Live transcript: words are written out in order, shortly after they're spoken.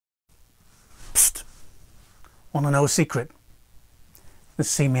Want to know a secret? Let's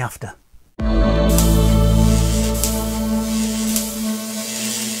see me after.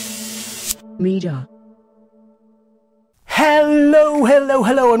 Meejah.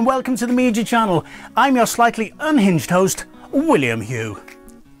 Hello and welcome to the Meejah channel. I'm your slightly unhinged host, William Hugh.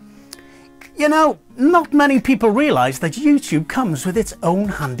 You know, not many people realise that YouTube comes with its own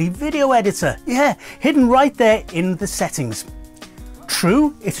handy video editor. Yeah, hidden right there in the settings.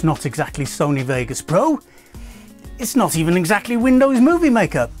 True, it's not exactly Sony Vegas Pro. It's not even exactly Windows Movie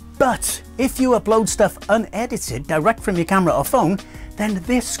Maker. But if you upload stuff unedited direct from your camera or phone, then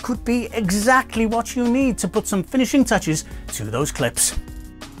this could be exactly what you need to put some finishing touches to those clips.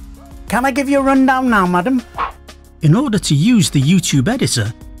 Can I give you a rundown now, madam? In order to use the YouTube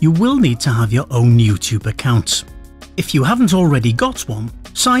editor, you will need to have your own YouTube account. If you haven't already got one,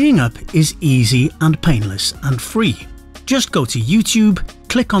 signing up is easy and painless and free. Just go to YouTube,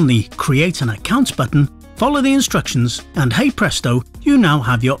 click on the Create an Account button, follow the instructions, and hey presto, you now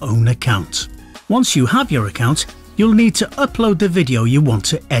have your own account. Once you have your account, you'll need to upload the video you want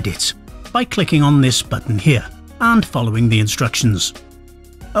to edit by clicking on this button here and following the instructions.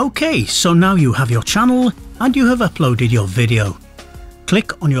 Okay, so now you have your channel and you have uploaded your video.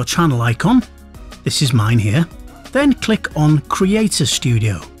 Click on your channel icon, this is mine here, then click on Creator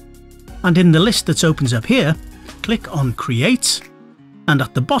Studio. And in the list that opens up here, click on Create, and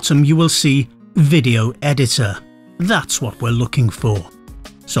at the bottom you will see Video Editor. That's what we're looking for.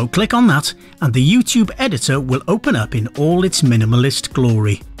 So click on that and the YouTube editor will open up in all its minimalist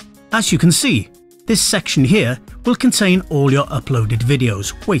glory. As you can see, this section here will contain all your uploaded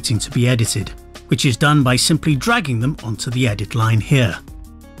videos waiting to be edited, which is done by simply dragging them onto the edit line here.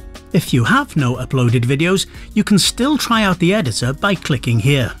 If you have no uploaded videos, you can still try out the editor by clicking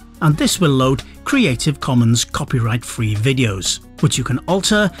here, and this will load Creative Commons copyright-free videos, which you can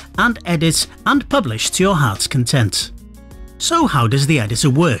alter and edit and publish to your heart's content. So how does the editor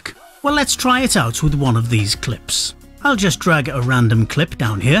work? Well, let's try it out with one of these clips. I'll just drag a random clip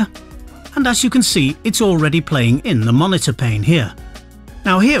down here, and as you can see, it's already playing in the monitor pane here.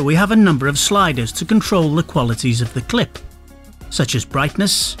 Now here we have a number of sliders to control the qualities of the clip, such as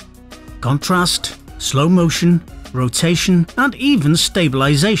brightness, contrast, slow motion, rotation, and even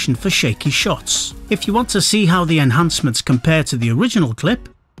stabilization for shaky shots. If you want to see how the enhancements compare to the original clip,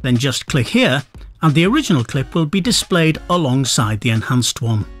 then just click here and the original clip will be displayed alongside the enhanced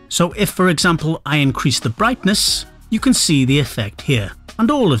one. So if, for example, I increase the brightness, you can see the effect here, and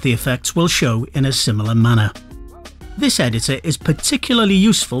all of the effects will show in a similar manner. This editor is particularly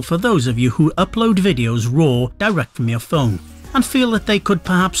useful for those of you who upload videos raw direct from your phone and feel that they could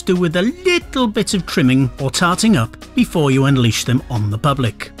perhaps do with a little bit of trimming or tarting up before you unleash them on the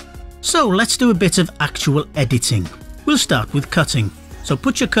public. So let's do a bit of actual editing. We'll start with cutting. So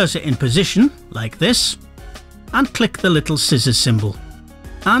put your cursor in position, like this, and click the little scissors symbol.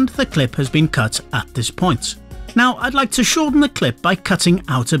 And the clip has been cut at this point. Now I'd like to shorten the clip by cutting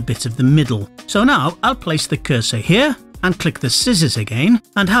out a bit of the middle. So now I'll place the cursor here and click the scissors again,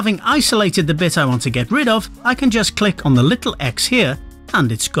 and having isolated the bit I want to get rid of, I can just click on the little X here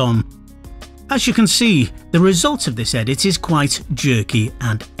and it's gone. As you can see, the result of this edit is quite jerky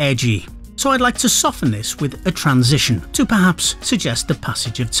and edgy. So I'd like to soften this with a transition to perhaps suggest the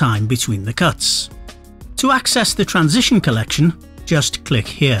passage of time between the cuts. To access the transition collection, just click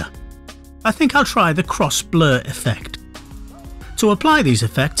here. I think I'll try the cross blur effect. To apply these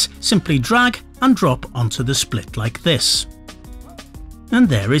effects, simply drag and drop onto the split like this. And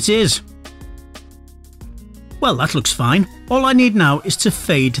there it is. Well, that looks fine. All I need now is to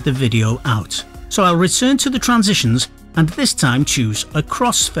fade the video out. So I'll return to the transitions and this time choose a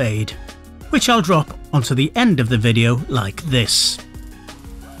crossfade, which I'll drop onto the end of the video like this.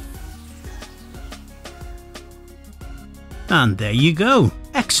 And there you go.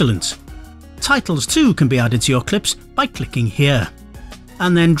 Excellent. Titles too can be added to your clips by clicking here.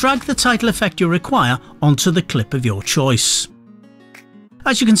 And then drag the title effect you require onto the clip of your choice.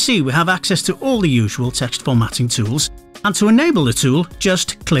 As you can see, we have access to all the usual text formatting tools, and to enable the tool,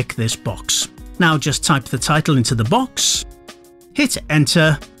 just click this box. Now just type the title into the box, hit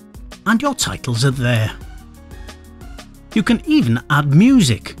enter, and your titles are there. You can even add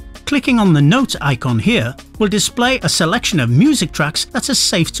music. Clicking on the note icon here will display a selection of music tracks that are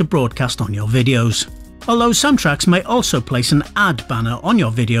safe to broadcast on your videos. Although some tracks may also place an ad banner on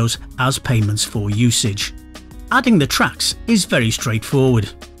your videos as payments for usage. Adding the tracks is very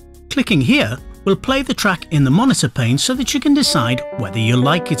straightforward. Clicking here will play the track in the monitor pane so that you can decide whether you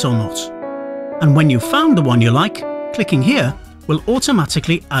like it or not. And when you've found the one you like, clicking here will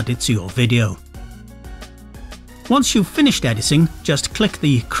automatically add it to your video. Once you've finished editing, just click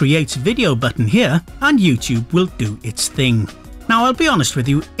the Create Video button here and YouTube will do its thing. Now I'll be honest with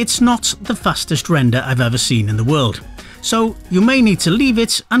you, it's not the fastest render I've ever seen in the world. So you may need to leave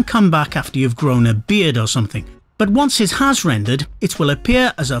it and come back after you've grown a beard or something. But once it has rendered, it will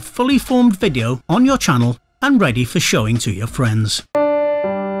appear as a fully formed video on your channel and ready for showing to your friends.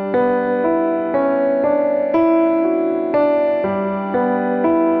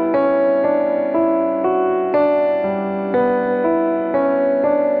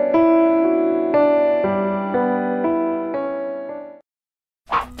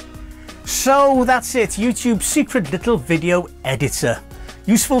 So that's it, YouTube's secret little video editor.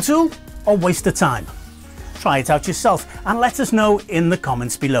 Useful tool or waste of time? Try it out yourself and let us know in the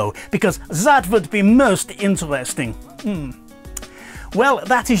comments below, because that would be most interesting. Well,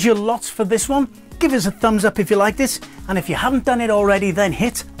 that is your lot for this one. Give us a thumbs up if you like this, and if you haven't done it already, then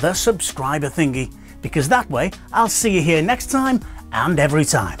hit the subscriber thingy, because that way I'll see you here next time and every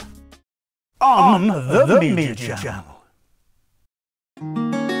time on the Meejah channel.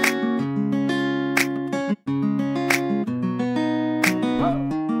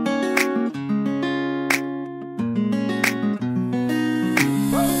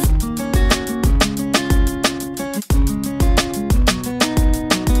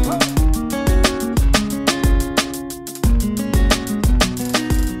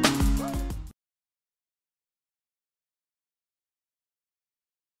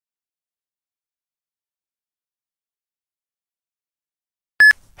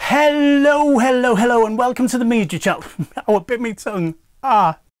 Hello, and welcome to the Meejah channel. Oh, I bit me tongue.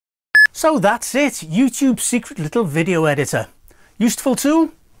 So that's it, YouTube's secret little video editor. Useful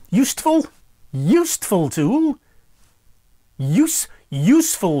tool? Useful tool?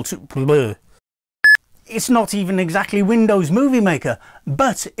 Useful tool. Bleh. It's not even exactly Windows Movie Maker,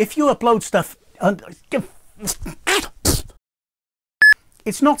 but if you upload stuff...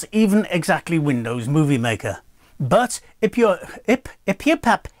 It's not even exactly Windows Movie Maker. But if you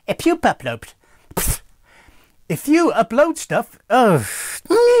upload stuff,